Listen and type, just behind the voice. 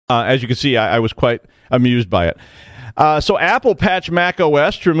As you can see, I was quite amused by it. So Apple patched Mac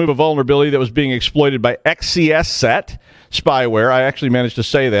OS to remove a vulnerability that was being exploited by XCSset spyware. I actually managed to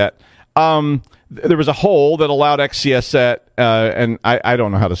say that. There was a hole that allowed XCSset, and I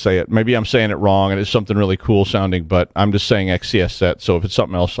don't know how to say it. Maybe I'm saying it wrong, and it's something really cool sounding, but I'm just saying XCSset, so if it's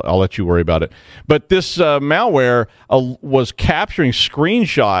something else, I'll let you worry about it. But this malware was capturing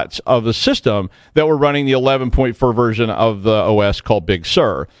screenshots of the system that were running the 11.4 version of the OS called Big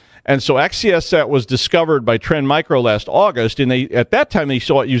Sur. And so XCSset was discovered by Trend Micro last August, and at that time they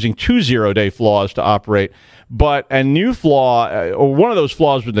saw it using 2 0-day flaws to operate. But a new flaw, or one of those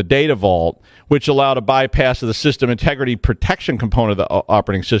flaws, was the data vault, which allowed a bypass of the system integrity protection component of the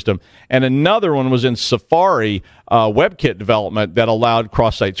operating system. And another one was in Safari WebKit development that allowed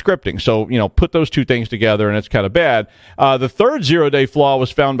cross-site scripting. So, put those two things together, and it's kind of bad. The third 0-day flaw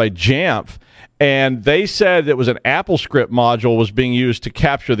was found by Jamf, and they said it was an AppleScript module was being used to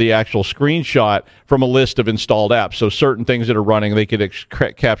capture the actual screenshot from a list of installed apps. So certain things that are running, they could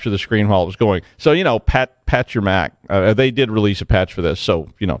capture the screen while it was going. So, patch your Mac. They did release a patch for this, so,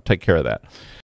 take care of that.